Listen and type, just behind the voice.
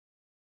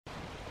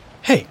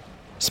Hey,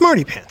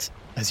 Smarty Pants,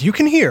 as you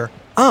can hear,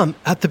 I'm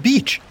at the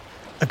beach.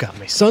 I got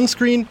my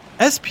sunscreen,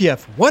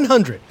 SPF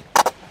 100,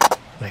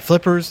 my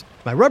flippers,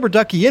 my rubber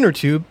ducky inner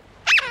tube,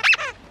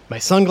 my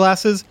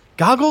sunglasses,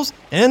 goggles,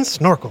 and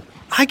snorkel.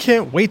 I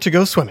can't wait to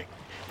go swimming.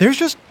 There's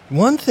just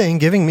one thing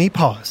giving me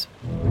pause.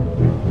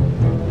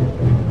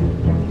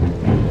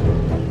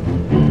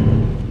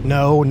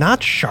 No,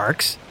 not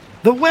sharks.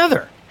 The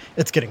weather.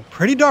 It's getting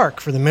pretty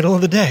dark for the middle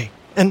of the day.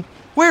 And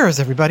where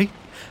is everybody?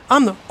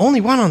 I'm the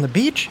only one on the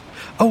beach?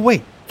 Oh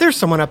wait, there's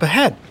someone up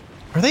ahead.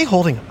 Are they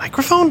holding a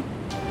microphone?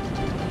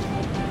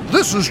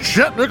 This is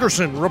Chet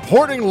Nickerson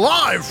reporting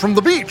live from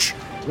the beach,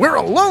 where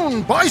a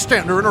lone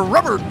bystander in a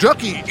rubber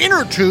ducky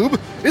inner tube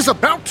is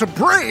about to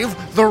brave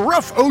the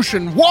rough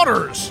ocean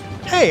waters.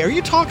 Hey, are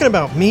you talking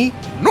about me?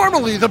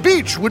 Normally, the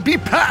beach would be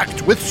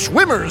packed with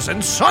swimmers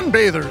and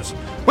sunbathers,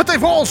 but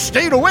they've all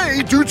stayed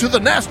away due to the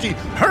nasty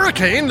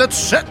hurricane that's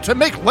set to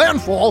make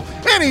landfall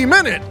any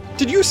minute.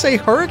 Did you say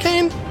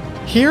hurricane?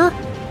 Here?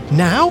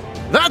 Now?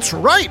 That's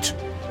right!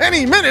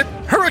 Any minute,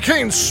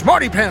 Hurricane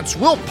Smarty Pants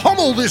will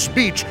pummel this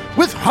beach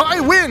with high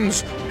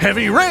winds,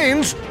 heavy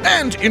rains,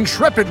 and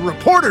intrepid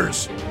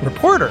reporters.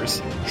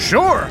 Reporters?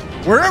 Sure,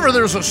 wherever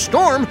there's a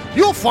storm,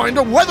 you'll find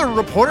a weather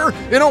reporter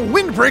in a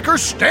windbreaker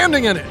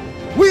standing in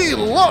it. We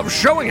love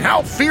showing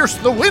how fierce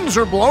the winds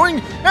are blowing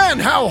and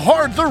how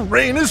hard the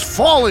rain is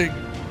falling.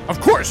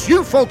 Of course,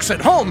 you folks at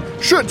home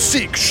should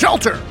seek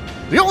shelter.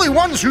 The only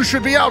ones who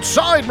should be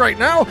outside right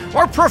now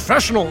are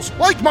professionals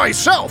like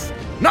myself,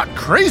 not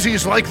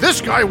crazies like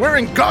this guy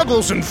wearing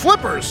goggles and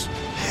flippers.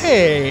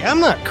 Hey, I'm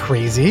not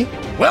crazy.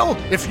 Well,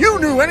 if you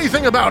knew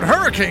anything about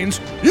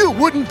hurricanes, you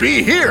wouldn't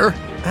be here.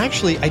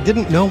 Actually, I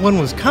didn't know one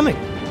was coming.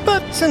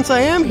 But since I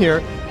am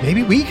here,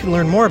 maybe we can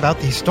learn more about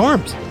these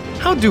storms.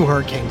 How do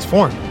hurricanes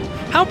form?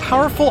 How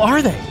powerful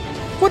are they?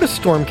 What do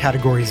storm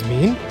categories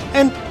mean?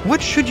 And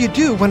what should you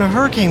do when a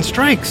hurricane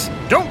strikes?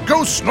 Don't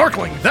go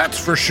snorkeling, that's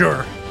for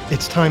sure.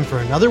 It's time for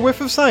another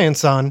whiff of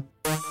science on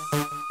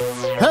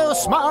Who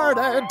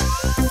smarted?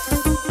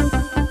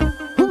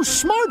 Who's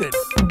smarted?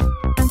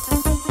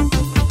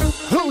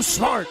 Who's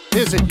smart?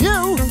 Is it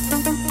you?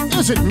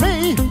 Is it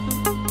me?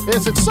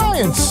 Is it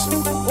science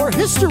or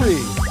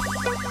history?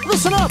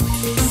 Listen up,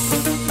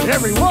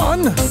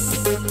 everyone.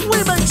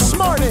 We make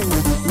smarting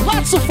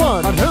lots of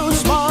fun on Who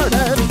Smarted.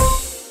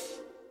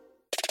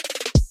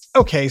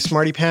 Okay,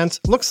 Smarty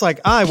Pants, looks like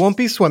I won't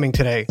be swimming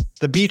today.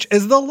 The beach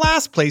is the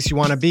last place you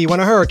want to be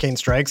when a hurricane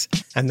strikes,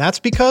 and that's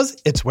because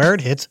it's where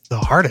it hits the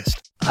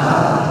hardest.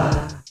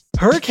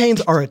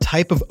 Hurricanes are a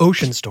type of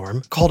ocean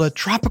storm called a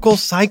tropical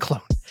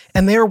cyclone,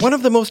 and they are one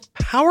of the most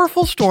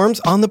powerful storms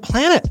on the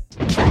planet.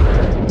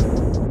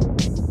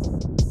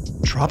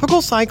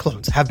 Tropical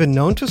cyclones have been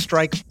known to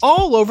strike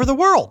all over the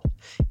world.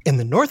 In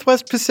the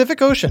Northwest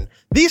Pacific Ocean,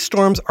 these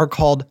storms are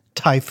called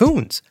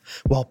typhoons,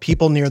 while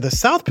people near the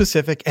South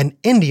Pacific and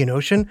Indian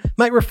Ocean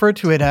might refer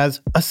to it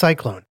as a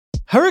cyclone.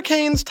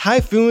 Hurricanes,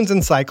 typhoons,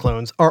 and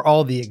cyclones are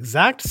all the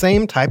exact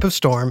same type of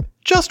storm,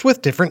 just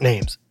with different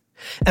names.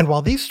 And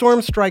while these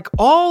storms strike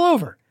all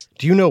over,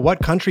 do you know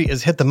what country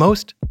is hit the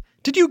most?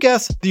 Did you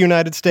guess the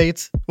United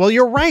States? Well,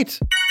 you're right.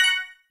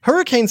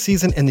 Hurricane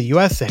season in the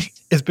USA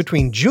is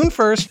between June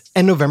 1st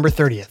and November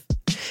 30th.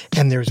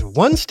 And there's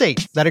one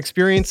state that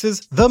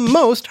experiences the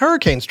most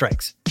hurricane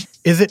strikes.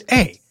 Is it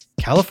A,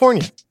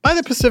 California, by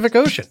the Pacific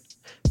Ocean,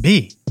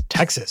 B,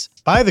 Texas,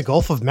 by the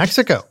Gulf of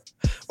Mexico,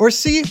 or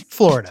C,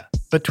 Florida,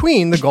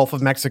 between the Gulf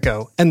of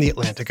Mexico and the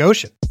Atlantic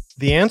Ocean?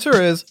 The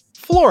answer is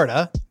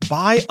Florida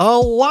by a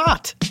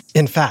lot.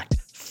 In fact,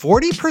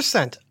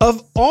 40%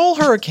 of all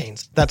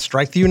hurricanes that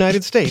strike the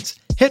United States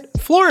hit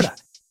Florida.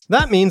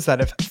 That means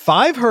that if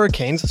 5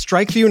 hurricanes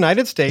strike the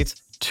United States,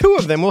 2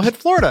 of them will hit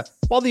Florida,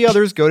 while the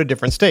others go to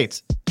different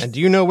states. And do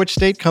you know which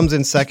state comes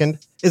in second?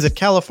 Is it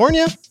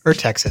California or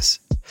Texas?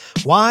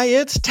 Why,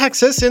 it's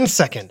Texas in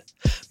second.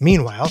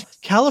 Meanwhile,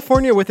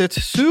 California with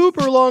its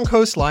super long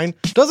coastline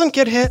doesn't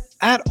get hit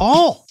at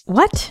all.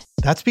 What?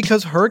 That's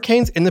because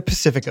hurricanes in the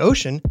Pacific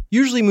Ocean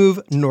usually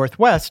move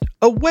northwest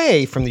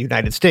away from the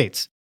United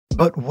States.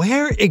 But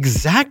where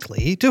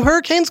exactly do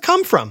hurricanes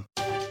come from?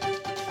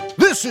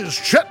 This is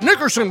Chet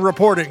Nickerson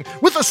reporting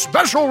with a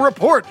special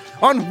report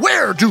on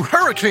where do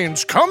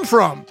hurricanes come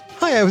from.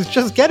 Hi, I was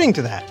just getting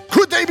to that.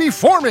 Could they be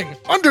forming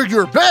under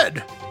your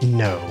bed?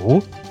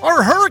 No.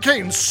 Are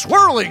hurricanes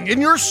swirling in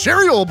your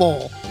cereal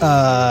bowl?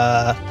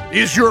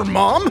 Is your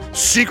mom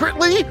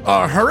secretly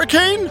a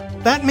hurricane?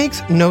 That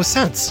makes no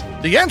sense.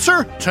 The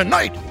answer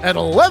tonight at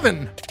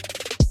 11.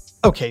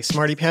 Okay,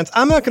 Smarty Pants,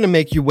 I'm not going to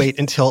make you wait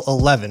until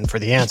 11 for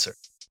the answer.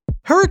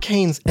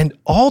 Hurricanes and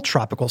all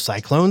tropical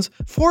cyclones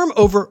form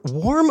over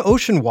warm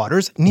ocean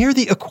waters near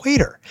the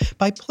equator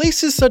by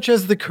places such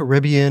as the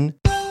Caribbean,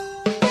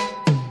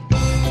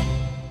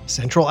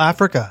 Central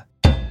Africa,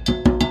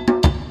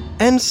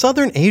 and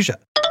Southern Asia.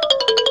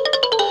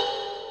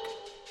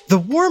 The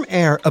warm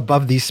air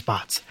above these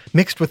spots,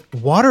 mixed with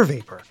water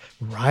vapor,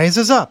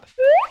 rises up,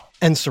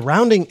 and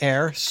surrounding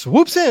air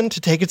swoops in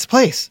to take its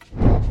place.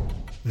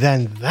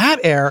 Then that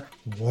air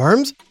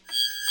warms,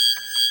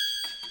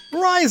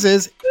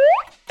 rises,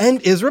 and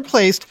is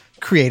replaced,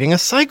 creating a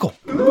cycle.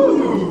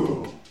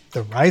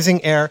 The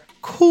rising air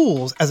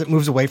cools as it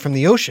moves away from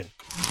the ocean.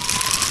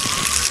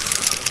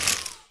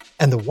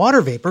 And the water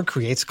vapor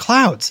creates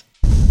clouds.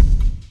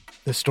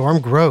 The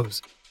storm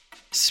grows,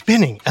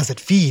 spinning as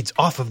it feeds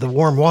off of the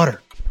warm water.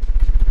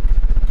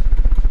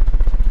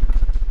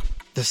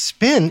 The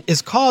spin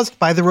is caused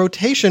by the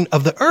rotation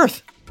of the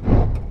Earth.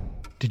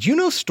 Did you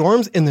know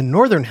storms in the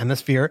northern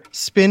hemisphere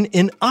spin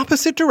in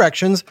opposite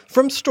directions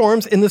from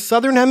storms in the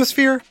southern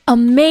hemisphere?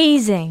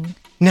 Amazing!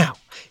 Now,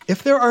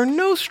 if there are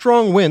no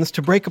strong winds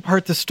to break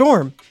apart the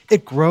storm,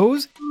 it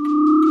grows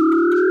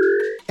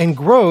and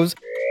grows,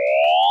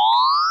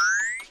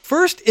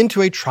 first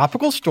into a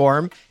tropical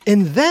storm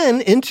and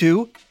then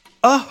into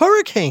a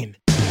hurricane.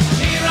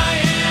 Here I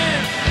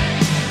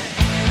am,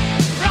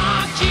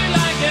 rock you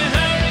like a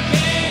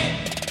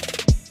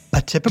hurricane.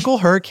 A typical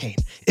hurricane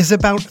is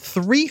about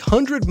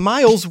 300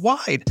 miles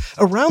wide,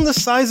 around the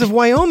size of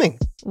Wyoming.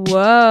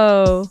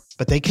 Whoa!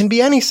 But they can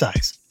be any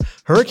size.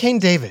 Hurricane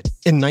David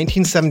in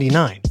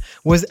 1979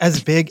 was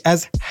as big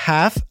as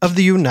half of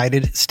the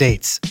United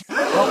States.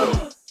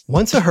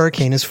 Once a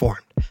hurricane is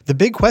formed, the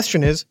big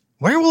question is,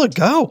 where will it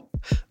go?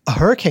 A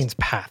hurricane's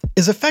path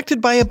is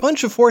affected by a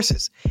bunch of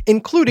forces,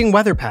 including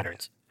weather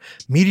patterns.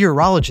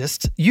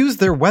 Meteorologists use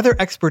their weather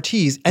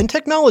expertise and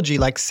technology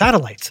like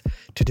satellites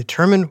to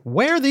determine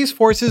where these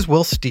forces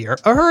will steer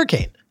a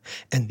hurricane.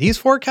 And these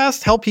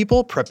forecasts help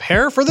people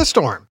prepare for the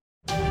storm.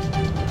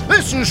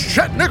 This is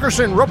Chet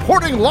Nickerson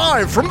reporting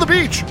live from the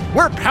beach,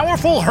 where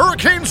powerful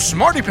Hurricane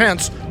Smarty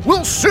Pants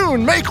will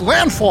soon make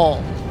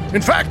landfall.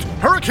 In fact,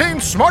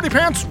 Hurricane Smarty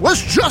Pants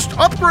was just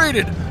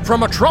upgraded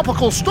from a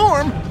tropical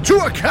storm to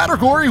a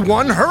Category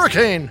 1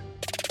 hurricane.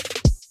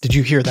 Did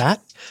you hear that?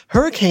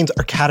 Hurricanes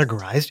are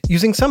categorized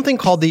using something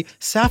called the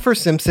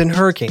Saffir-Simpson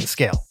hurricane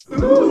scale.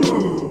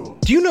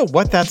 Do you know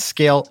what that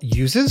scale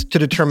uses to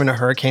determine a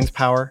hurricane's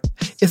power?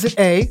 Is it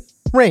A,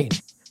 rain,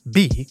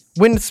 B,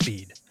 wind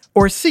speed,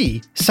 or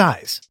C,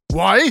 size?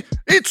 Why,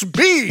 it's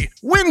B,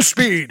 wind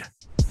speed.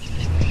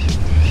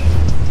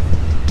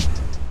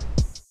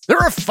 There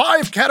are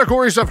 5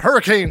 categories of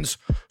hurricanes,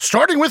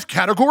 starting with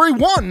Category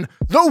 1,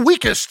 the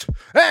weakest,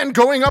 and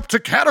going up to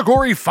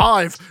Category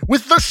 5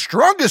 with the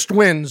strongest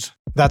winds.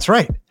 That's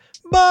right.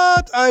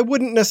 But I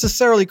wouldn't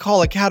necessarily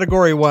call a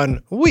Category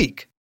 1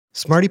 weak.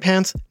 Smarty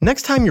Pants,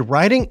 next time you're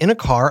riding in a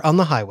car on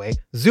the highway,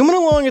 zooming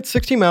along at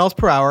 60 miles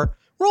per hour,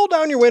 roll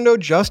down your window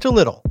just a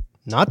little,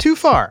 not too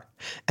far,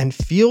 and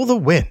feel the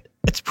wind.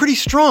 It's pretty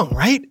strong,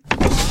 right?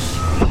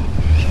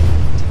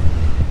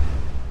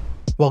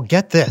 Well,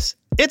 get this.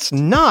 It's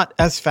not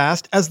as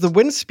fast as the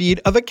wind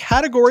speed of a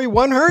Category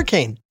 1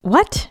 hurricane.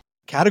 What?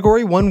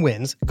 Category 1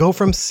 winds go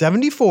from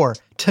 74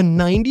 to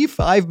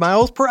 95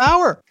 miles per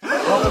hour.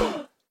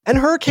 And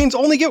hurricanes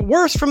only get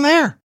worse from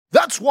there.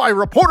 That's why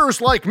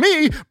reporters like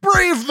me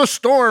brave the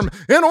storm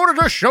in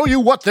order to show you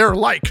what they're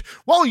like,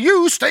 while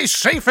you stay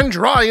safe and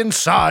dry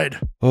inside.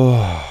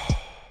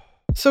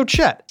 So,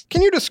 Chet,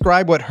 can you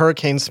describe what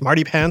Hurricane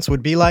Smarty Pants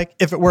would be like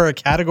if it were a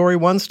Category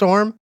 1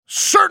 storm?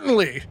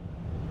 Certainly.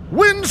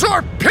 Winds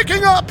are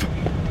picking up.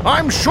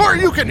 I'm sure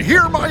you can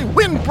hear my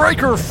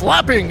windbreaker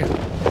flapping.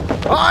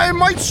 I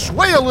might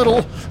sway a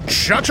little,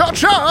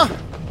 cha-cha-cha,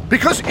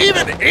 because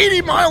even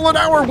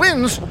 80-mile-an-hour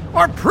winds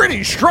are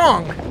pretty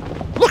strong.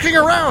 Looking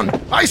around,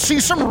 I see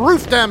some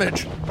roof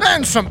damage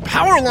and some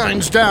power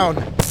lines down,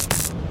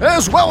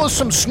 as well as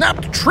some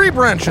snapped tree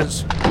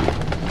branches.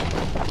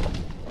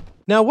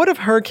 Now, what if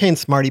Hurricane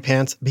Smarty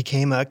Pants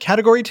became a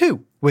Category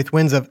 2 with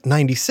winds of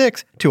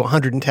 96 to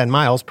 110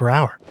 miles per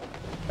hour?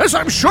 As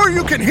I'm sure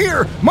you can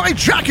hear, my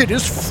jacket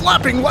is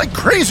flapping like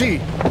crazy,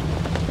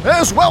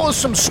 as well as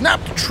some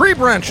snapped tree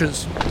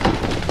branches.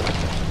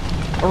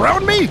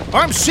 Around me,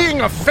 I'm seeing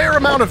a fair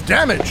amount of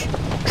damage.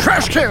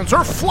 Trash cans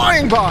are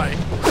flying by,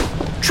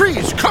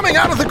 trees coming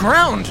out of the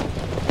ground,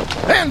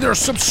 and there's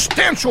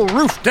substantial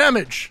roof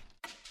damage.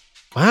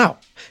 Wow.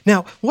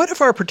 Now, what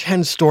if our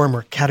pretend storm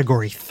were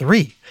Category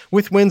 3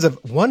 with winds of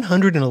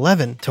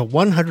 111 to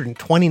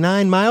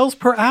 129 miles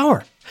per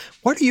hour?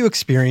 What are you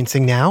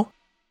experiencing now?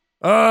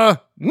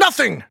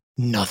 Nothing.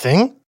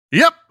 Nothing?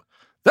 Yep,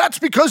 that's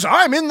because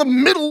I'm in the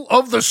middle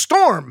of the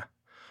storm.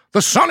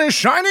 The sun is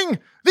shining,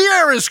 the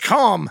air is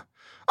calm.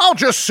 I'll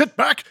just sit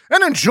back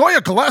and enjoy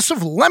a glass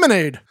of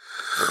lemonade.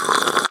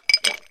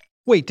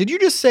 Wait, did you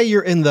just say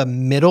you're in the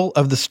middle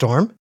of the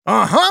storm?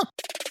 Uh-huh.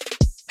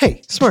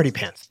 Hey, Smarty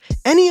Pants,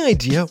 any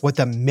idea what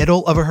the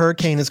middle of a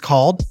hurricane is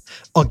called?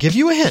 I'll give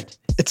you a hint.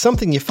 It's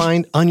something you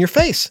find on your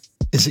face.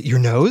 Is it your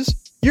nose,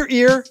 your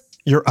ear,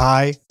 your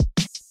eye?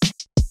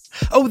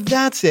 Oh,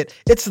 that's it.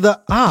 It's the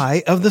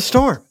eye of the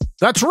storm.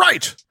 That's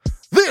right.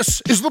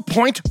 This is the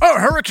point a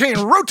hurricane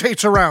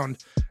rotates around,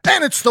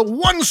 and it's the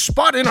one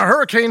spot in a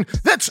hurricane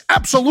that's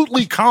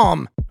absolutely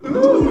calm.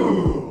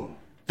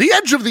 The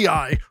edge of the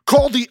eye,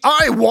 called the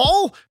eye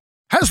wall,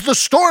 has the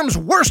storm's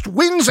worst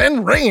winds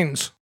and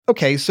rains.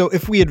 Okay, so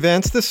if we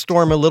advance this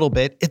storm a little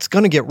bit, it's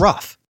gonna get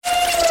rough.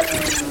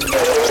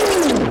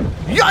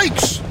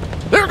 Yikes!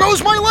 There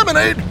goes my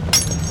lemonade!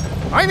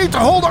 I need to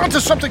hold on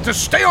to something to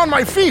stay on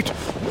my feet.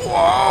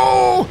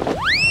 Whoa!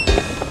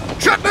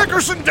 Chet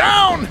Nickerson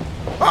down!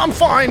 I'm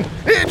fine.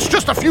 It's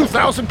just a few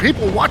thousand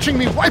people watching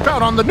me wipe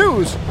out on the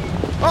news.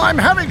 I'm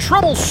having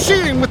trouble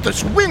seeing with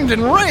this wind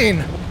and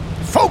rain.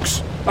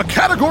 Folks, a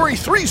Category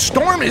 3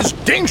 storm is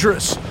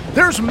dangerous.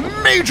 There's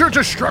major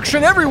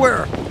destruction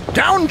everywhere.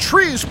 Downed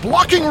trees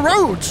blocking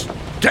roads.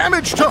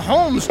 Damage to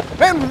homes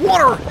and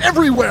water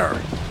everywhere.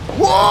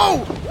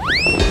 Whoa!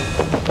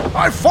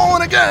 I've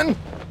fallen again.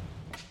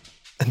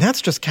 And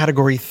that's just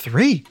Category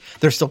 3.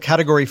 There's still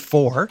Category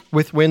 4,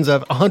 with winds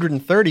of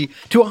 130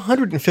 to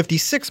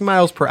 156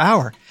 miles per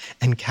hour,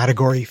 and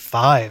Category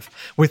 5,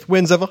 with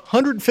winds of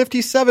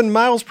 157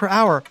 miles per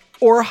hour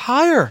or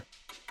higher.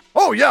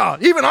 Oh yeah,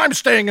 even I'm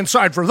staying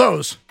inside for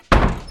those.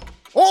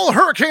 All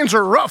hurricanes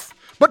are rough,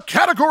 but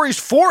Categories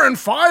 4 and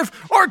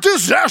 5 are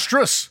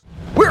disastrous.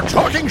 We're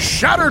talking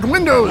shattered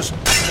windows,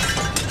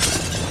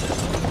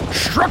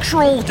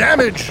 structural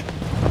damage,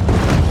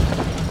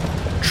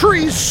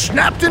 trees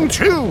snapped in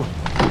two,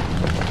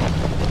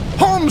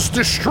 homes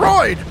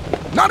destroyed.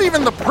 Not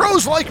even the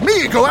pros like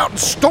me go out in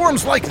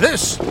storms like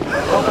this.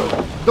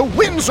 The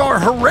winds are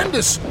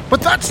horrendous,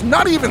 but that's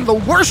not even the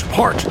worst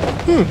part.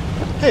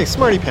 Hey,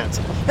 Smarty Pants,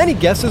 any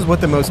guesses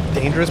what the most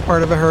dangerous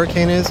part of a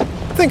hurricane is?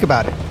 Think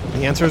about it.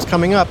 The answer is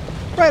coming up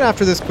right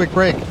after this quick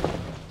break.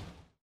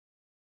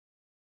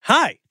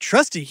 Hi,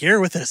 Trusty here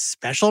with a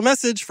special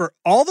message for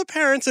all the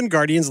parents and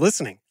guardians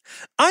listening.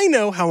 I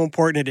know how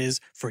important it is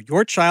for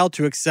your child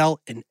to excel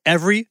in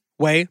every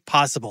way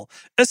possible,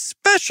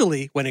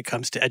 especially when it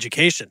comes to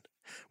education.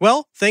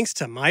 Well, thanks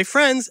to my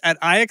friends at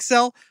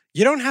iExcel,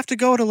 you don't have to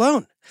go it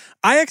alone.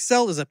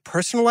 iExcel is a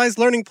personalized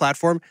learning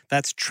platform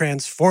that's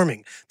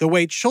transforming the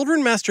way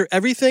children master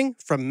everything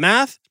from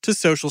math to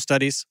social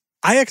studies.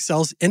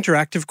 iExcel's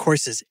interactive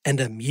courses and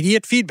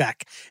immediate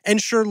feedback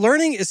ensure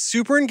learning is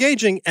super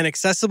engaging and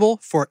accessible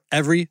for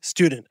every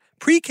student,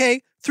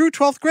 pre-K through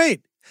 12th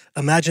grade.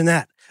 Imagine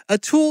that, a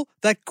tool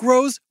that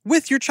grows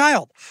with your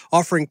child,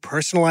 offering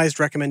personalized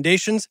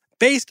recommendations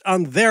based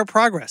on their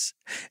progress.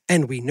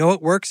 And we know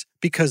it works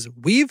because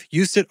we've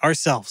used it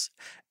ourselves.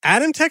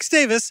 Adam Tex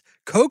Davis,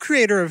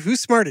 co-creator of Who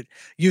Smarted,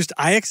 used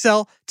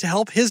iExcel to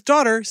help his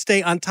daughter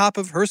stay on top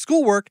of her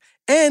schoolwork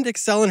and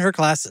excel in her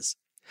classes.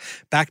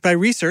 Backed by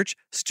research,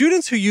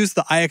 students who use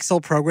the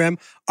iExcel program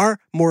are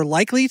more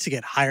likely to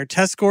get higher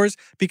test scores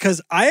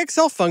because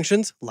iExcel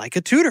functions like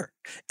a tutor.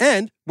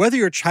 And whether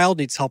your child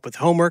needs help with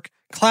homework,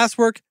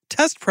 classwork,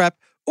 test prep,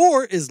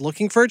 or is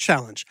looking for a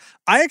challenge,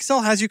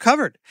 iExcel has you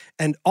covered,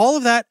 and all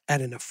of that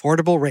at an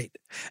affordable rate.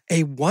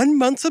 A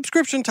 1-month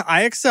subscription to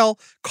iExcel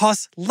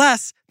costs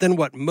less than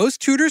what most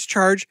tutors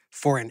charge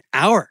for an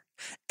hour.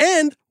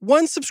 And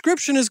one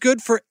subscription is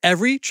good for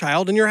every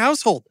child in your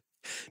household.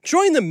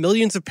 Join the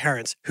millions of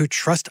parents who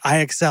trust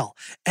iExcel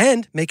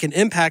and make an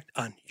impact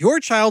on your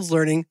child's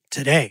learning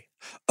today.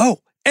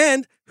 Oh,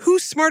 and Who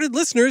Smarted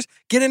listeners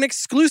get an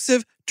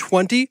exclusive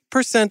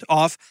 20%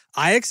 off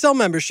iExcel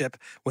membership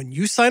when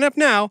you sign up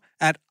now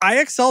at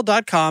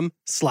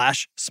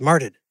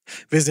iexcel.com/smarted.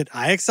 Visit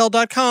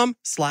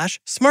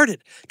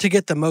iexcel.com/smarted to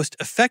get the most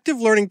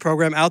effective learning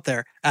program out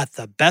there at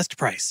the best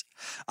price.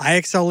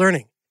 iExcel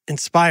Learning.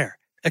 Inspire.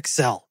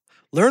 Excel.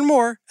 Learn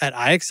more at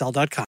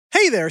iexcel.com.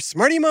 Hey there,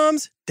 Smarty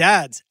moms,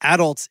 dads,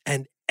 adults,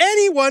 and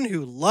anyone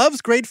who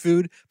loves great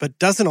food but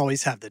doesn't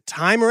always have the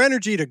time or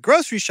energy to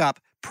grocery shop,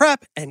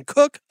 prep, and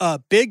cook a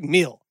big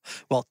meal.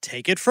 Well,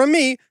 take it from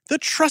me, the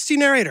trusty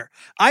narrator.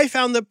 I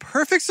found the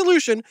perfect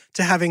solution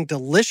to having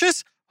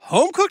delicious,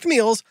 home-cooked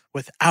meals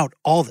without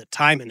all the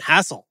time and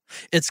hassle.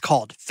 It's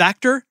called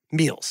Factor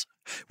Meals.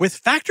 With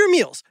Factor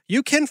Meals,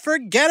 you can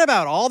forget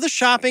about all the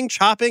shopping,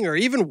 chopping, or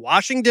even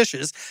washing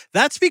dishes.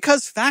 That's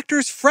because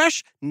Factor's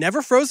fresh,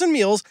 never frozen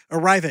meals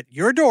arrive at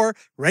your door,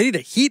 ready to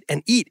heat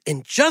and eat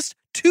in just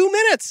 2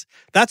 minutes.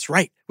 That's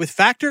right. With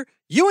Factor,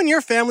 you and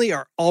your family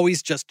are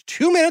always just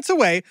 2 minutes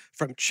away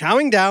from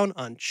chowing down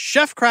on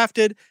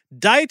chef-crafted,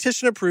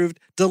 dietitian-approved,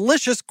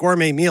 delicious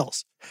gourmet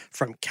meals.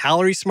 From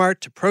Calorie Smart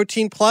to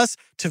Protein Plus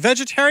to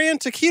vegetarian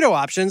to keto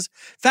options,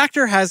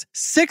 Factor has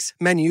 6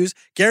 menus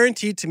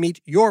guaranteed to meet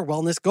your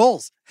wellness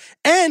goals.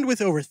 And with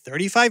over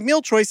 35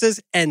 meal choices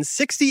and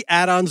 60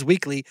 add-ons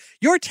weekly,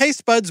 your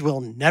taste buds will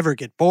never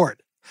get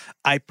bored.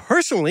 I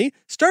personally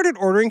started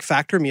ordering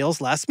Factor meals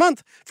last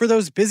month for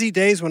those busy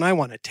days when I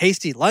want a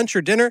tasty lunch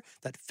or dinner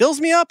that fills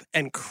me up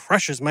and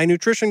crushes my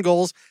nutrition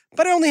goals,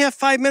 but I only have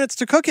 5 minutes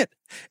to cook it.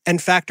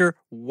 And Factor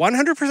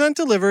 100%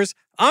 delivers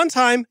on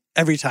time,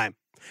 every time.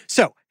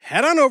 So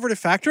head on over to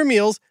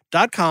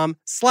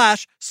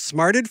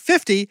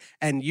factormeals.com/smarted50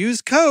 and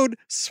use code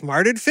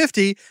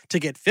SMARTED50 to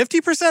get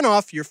 50%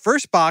 off your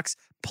first box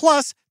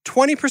plus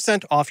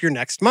 20% off your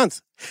next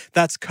month.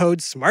 That's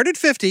code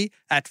SMARTED50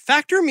 at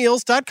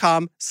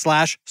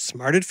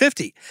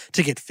factormeals.com/smarted50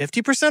 to get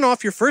 50%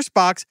 off your first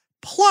box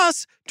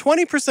plus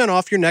 20%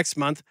 off your next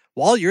month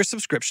while your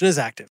subscription is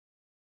active.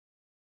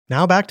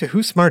 Now back to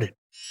Who Smarted.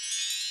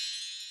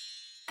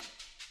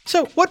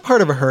 So, what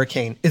part of a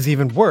hurricane is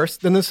even worse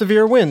than the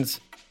severe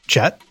winds?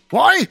 Chet?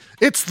 Why?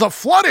 It's the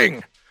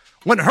flooding!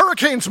 When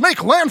hurricanes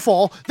make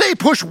landfall, they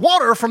push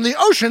water from the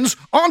oceans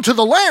onto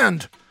the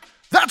land.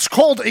 That's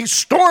called a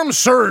storm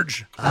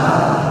surge.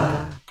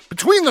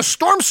 Between the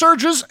storm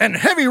surges and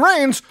heavy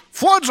rains,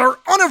 floods are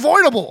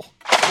unavoidable.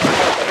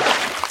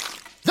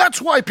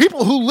 That's why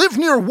people who live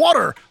near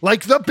water,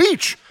 like the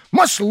beach,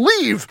 must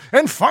leave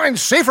and find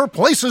safer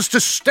places to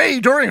stay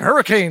during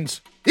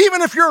hurricanes.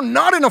 Even if you're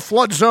not in a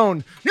flood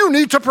zone, you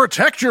need to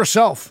protect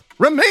yourself.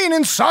 Remain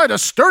inside a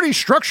sturdy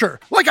structure,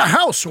 like a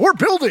house or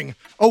building,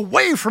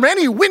 away from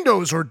any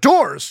windows or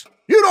doors.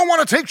 You don't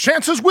want to take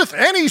chances with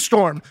any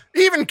storm,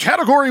 even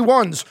Category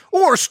 1s,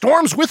 or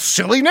storms with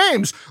silly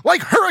names,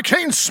 like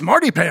Hurricane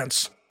Smarty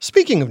Pants.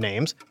 Speaking of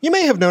names, you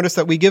may have noticed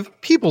that we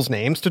give people's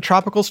names to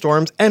tropical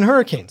storms and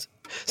hurricanes.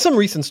 Some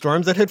recent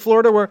storms that hit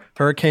Florida were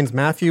Hurricanes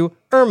Matthew,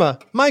 Irma,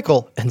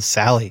 Michael, and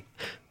Sally.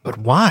 But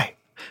why?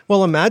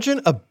 Well,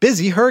 imagine a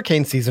busy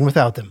hurricane season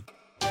without them.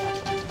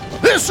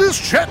 This is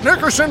Chet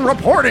Nickerson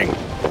reporting.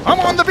 I'm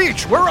on the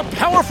beach where a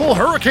powerful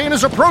hurricane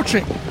is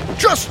approaching,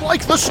 just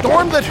like the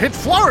storm that hit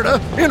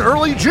Florida in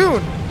early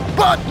June,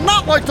 but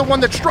not like the one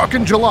that struck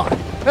in July,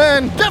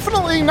 and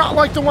definitely not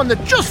like the one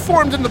that just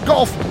formed in the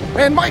Gulf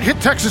and might hit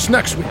Texas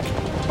next week,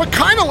 but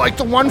kind of like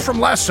the one from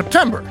last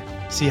September.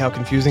 See how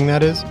confusing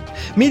that is?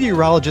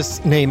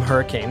 Meteorologists name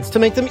hurricanes to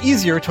make them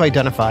easier to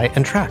identify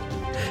and track.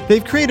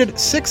 They've created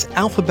 6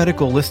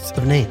 alphabetical lists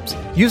of names,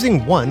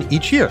 using one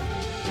each year.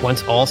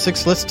 Once all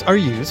 6 lists are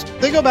used,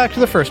 they go back to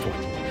the first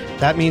one.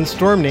 That means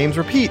storm names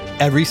repeat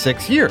every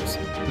 6 years,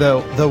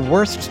 though the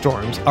worst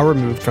storms are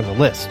removed from the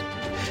list.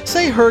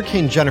 Say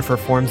Hurricane Jennifer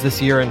forms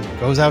this year and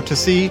goes out to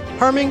sea,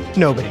 harming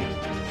nobody.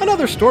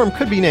 Another storm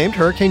could be named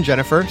Hurricane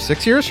Jennifer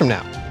 6 years from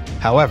now.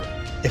 However,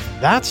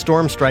 if that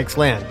storm strikes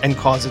land and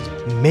causes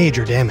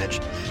major damage,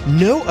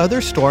 no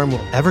other storm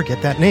will ever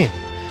get that name.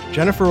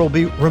 Jennifer will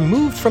be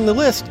removed from the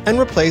list and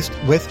replaced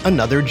with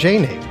another J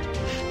name.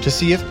 To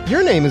see if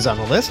your name is on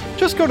the list,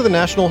 just go to the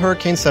National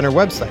Hurricane Center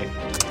website,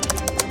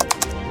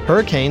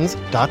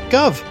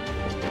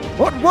 hurricanes.gov.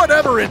 But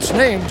whatever it's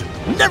named,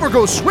 never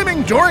go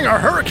swimming during a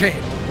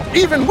hurricane,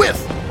 even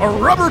with a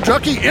rubber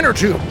ducky inner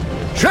tube.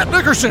 Chet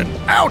Nickerson,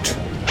 out!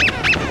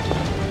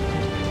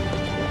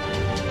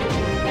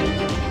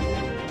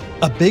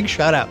 A big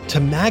shout out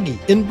to Maggie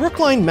in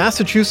Brookline,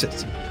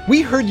 Massachusetts.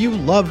 We heard you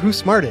love Who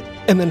Smarted,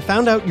 and then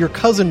found out your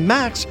cousin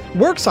Max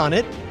works on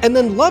it, and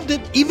then loved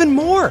it even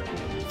more.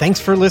 Thanks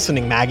for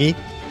listening, Maggie.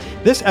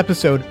 This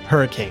episode,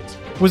 Hurricanes,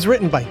 was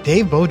written by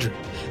Dave Beaudry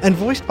and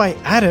voiced by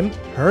Adam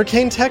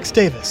Hurricane Tex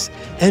Davis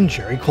and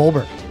Jerry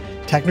Colbert.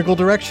 Technical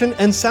direction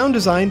and sound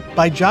design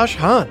by Josh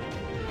Hahn.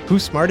 Who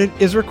Smarted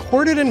is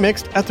recorded and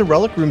mixed at the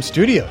Relic Room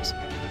Studios.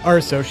 Our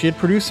associate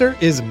producer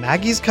is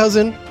Maggie's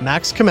cousin,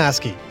 Max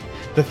Kamaski.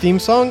 The theme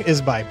song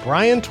is by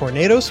Brian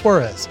Tornado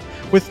Suarez,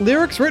 with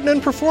lyrics written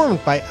and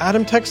performed by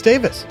Adam Tex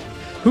Davis.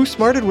 Who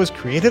Smarted was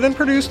created and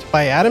produced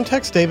by Adam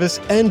Tex Davis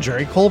and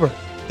Jerry Colbert.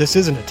 This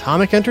is an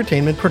Atomic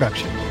Entertainment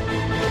production.